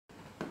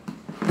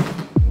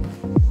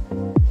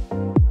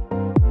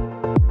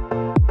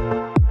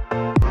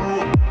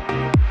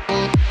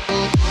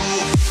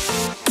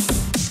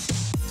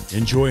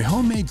Enjoy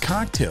homemade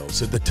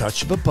cocktails at the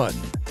touch of a button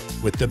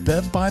with the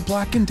Bev by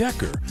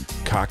Black+Decker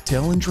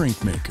cocktail and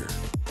drink maker.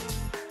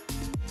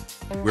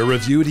 We're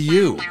Review to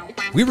You.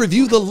 We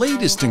review the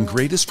latest and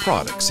greatest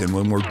products, and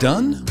when we're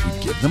done,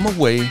 we give them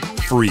away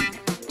free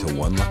to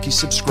one lucky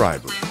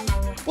subscriber.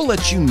 We'll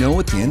let you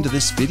know at the end of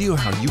this video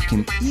how you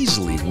can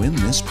easily win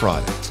this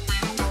product.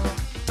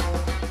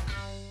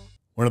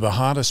 One of the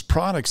hottest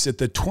products at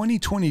the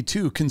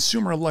 2022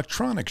 Consumer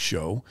Electronics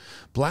Show,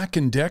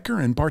 Black+Decker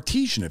and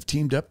Bartesian have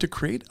teamed up to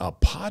create a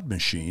pod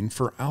machine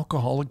for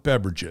alcoholic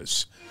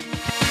beverages.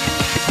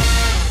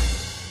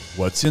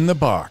 What's in the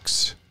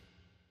box?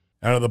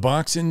 Out of the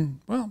box, and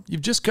well,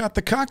 you've just got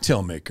the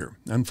cocktail maker,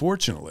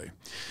 unfortunately.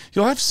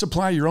 You'll have to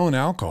supply your own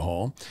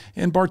alcohol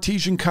and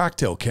Bartesian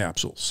cocktail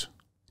capsules.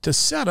 To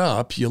set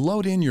up, you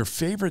load in your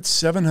favorite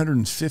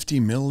 750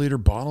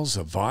 milliliter bottles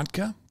of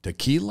vodka,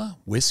 tequila,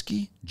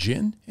 whiskey,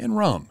 gin, and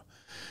rum,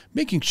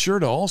 making sure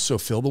to also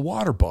fill the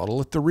water bottle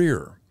at the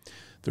rear.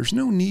 There's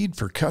no need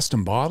for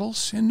custom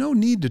bottles and no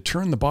need to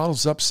turn the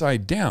bottles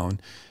upside down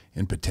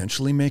and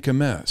potentially make a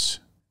mess.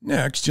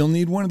 Next, you'll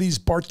need one of these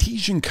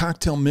Bartesian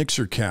cocktail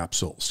mixer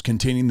capsules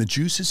containing the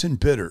juices and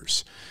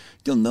bitters.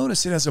 You'll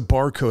notice it has a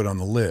barcode on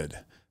the lid.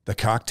 The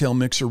cocktail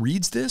mixer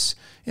reads this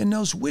and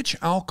knows which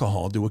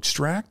alcohol to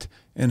extract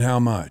and how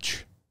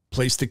much.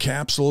 Place the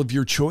capsule of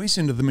your choice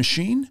into the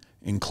machine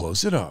and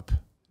close it up.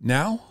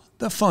 Now,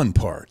 the fun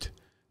part.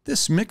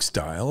 This mix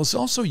dial is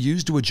also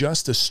used to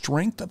adjust the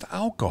strength of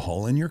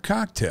alcohol in your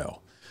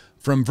cocktail,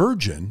 from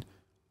virgin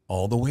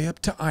all the way up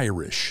to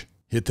Irish.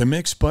 Hit the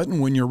mix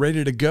button when you're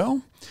ready to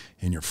go,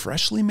 and your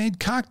freshly made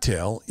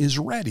cocktail is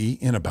ready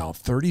in about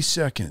 30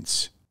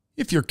 seconds.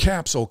 If your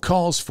capsule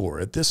calls for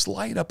it, this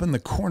light up in the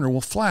corner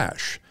will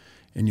flash,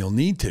 and you'll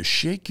need to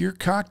shake your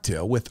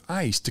cocktail with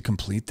ice to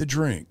complete the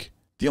drink.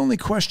 The only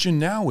question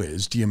now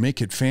is, do you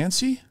make it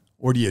fancy,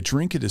 or do you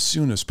drink it as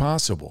soon as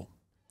possible?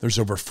 There's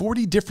over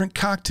 40 different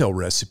cocktail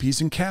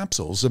recipes and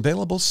capsules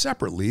available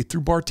separately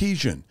through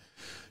Bartesian.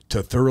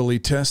 To thoroughly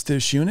test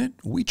this unit,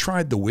 we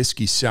tried the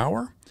whiskey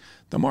sour,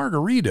 the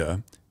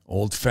margarita,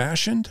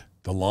 old-fashioned,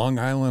 the Long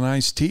Island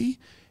iced tea,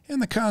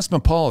 and the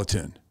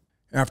cosmopolitan.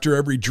 After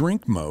every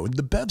drink mode,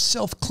 the Bev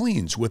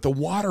self-cleans with a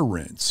water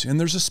rinse, and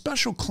there's a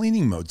special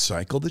cleaning mode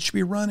cycle that should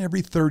be run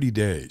every 30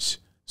 days.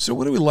 So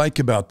what do we like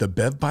about the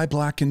Bev by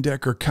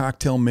Black+Decker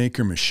cocktail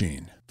maker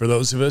machine? For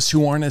those of us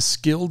who aren't as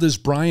skilled as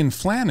Brian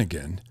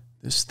Flanagan,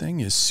 this thing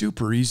is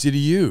super easy to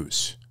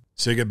use.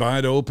 Say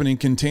goodbye to opening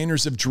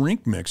containers of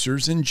drink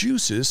mixers and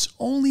juices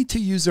only to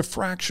use a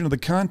fraction of the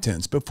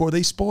contents before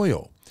they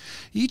spoil.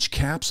 Each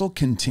capsule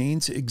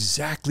contains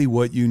exactly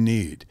what you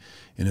need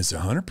and is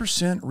 100%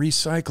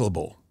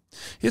 recyclable.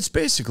 It's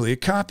basically a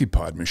coffee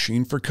pod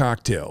machine for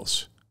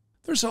cocktails.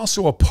 There's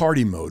also a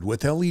party mode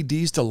with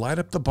LEDs to light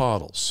up the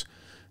bottles.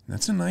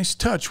 That's a nice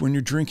touch when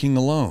you're drinking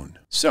alone.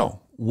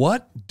 So,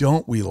 what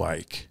don't we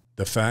like?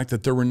 The fact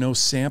that there were no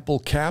sample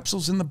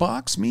capsules in the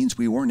box means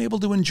we weren't able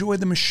to enjoy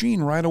the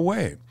machine right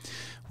away.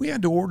 We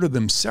had to order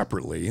them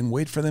separately and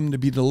wait for them to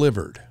be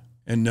delivered.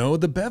 And no,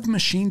 the Bev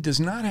machine does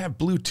not have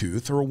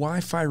Bluetooth or a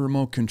Wi-Fi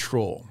remote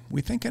control.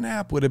 We think an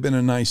app would have been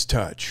a nice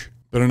touch.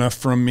 But enough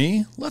from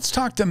me, let's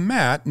talk to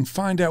Matt and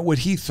find out what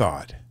he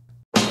thought.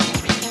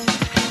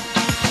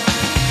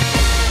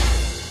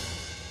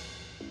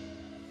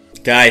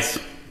 Guys,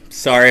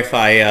 sorry if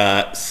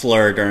I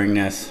slur during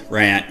this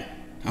rant.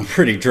 I'm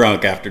pretty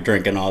drunk after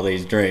drinking all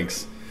these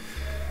drinks.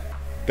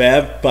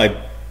 Bev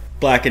by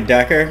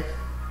Black+Decker,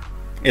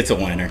 it's a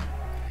winner.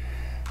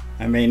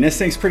 I mean, this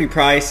thing's pretty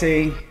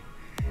pricey.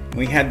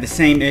 We had the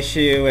same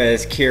issue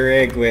as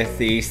Keurig with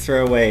these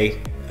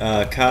throwaway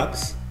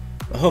cups.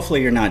 But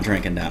hopefully you're not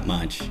drinking that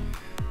much.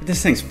 But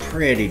this thing's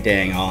pretty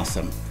dang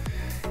awesome.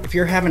 If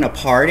you're having a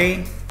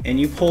party and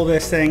you pull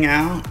this thing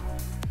out,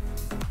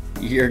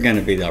 you're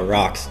gonna be the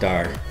rock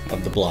star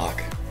of the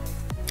block.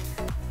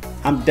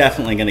 I'm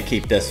definitely gonna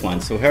keep this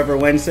one, so whoever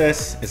wins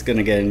this is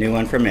gonna get a new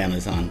one from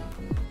Amazon.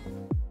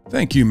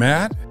 Thank you,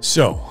 Matt.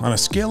 So, on a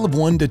scale of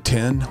 1 to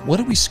 10, what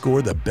do we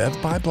score the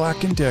Bev by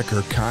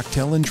Black+Decker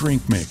cocktail and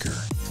drink maker?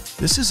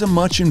 This is a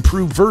much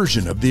improved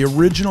version of the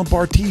original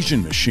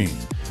Bartesian machine.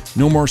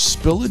 No more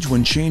spillage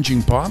when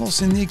changing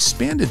bottles, and the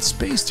expanded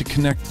space to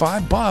connect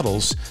 5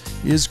 bottles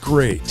is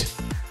great.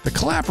 The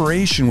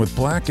collaboration with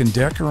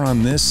Black+Decker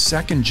on this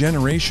second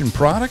generation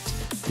product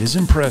is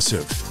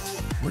impressive.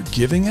 We're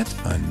giving it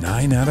a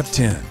 9 out of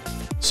 10.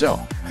 So,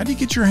 how do you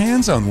get your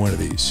hands on one of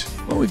these?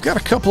 Well, we've got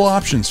a couple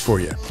options for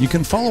you. You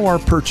can follow our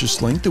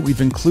purchase link that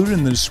we've included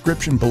in the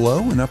description below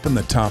and up in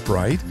the top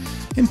right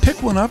and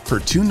pick one up for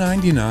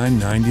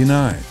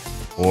 $299.99.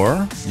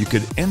 Or you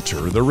could enter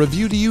the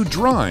Review to You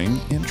drawing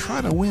and try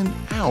to win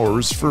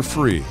ours for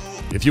free.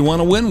 If you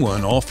want to win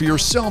one all for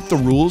yourself, the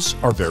rules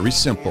are very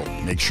simple.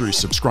 Make sure you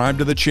subscribe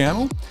to the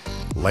channel,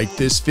 like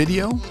this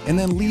video, and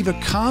then leave a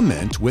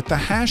comment with the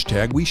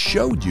hashtag we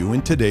showed you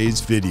in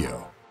today's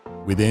video.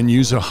 We then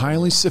use a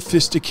highly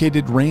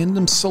sophisticated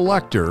random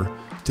selector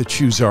to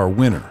choose our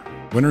winner.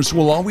 Winners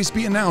will always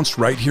be announced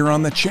right here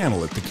on the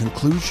channel at the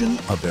conclusion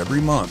of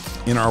every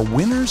month in our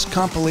winners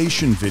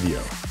compilation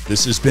video.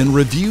 This has been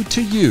Review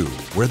to You,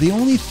 where the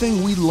only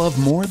thing we love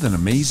more than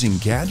amazing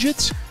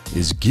gadgets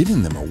is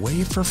giving them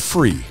away for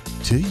free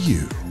to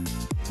you.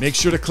 Make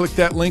sure to click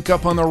that link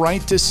up on the right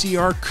to see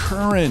our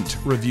current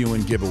review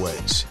and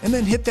giveaways, and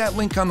then hit that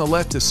link on the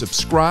left to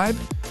subscribe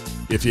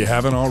if you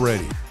haven't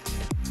already.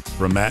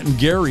 From Matt and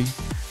Gary,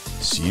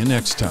 see you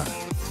next time.